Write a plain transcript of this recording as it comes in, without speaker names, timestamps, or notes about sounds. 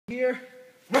Here,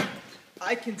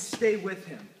 I can stay with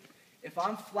him. If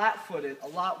I'm flat-footed,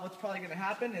 what's probably going to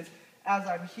happen is, as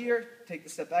I'm here, take the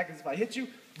step back, as if I hit you,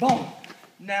 boom!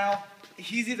 Now,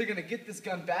 he's either going to get this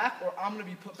gun back, or I'm going to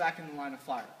be put back in the line of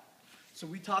fire. So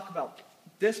we talk about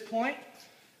this point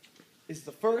is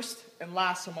the first and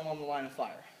last time I'm on the line of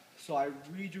fire. So I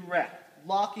redirect,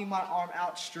 locking my arm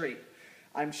out straight.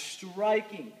 I'm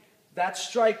striking. That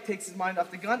strike takes his mind off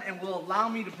the gun and will allow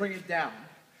me to bring it down.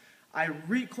 I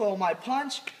recoil my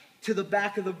punch to the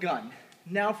back of the gun.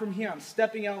 Now from here, I'm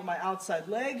stepping out with my outside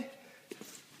leg,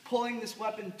 pulling this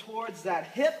weapon towards that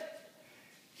hip,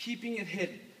 keeping it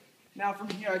hidden. Now from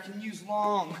here, I can use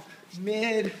long,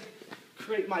 mid,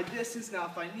 create my distance. Now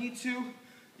if I need to,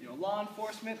 law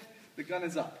enforcement, the gun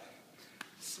is up.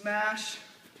 Smash,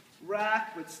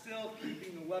 rack, but still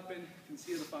keeping the weapon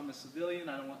concealed. If I'm a civilian,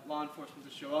 I don't want law enforcement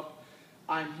to show up.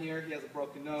 I'm here, he has a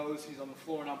broken nose, he's on the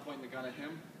floor, and I'm pointing the gun at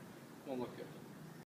him. Won't look good.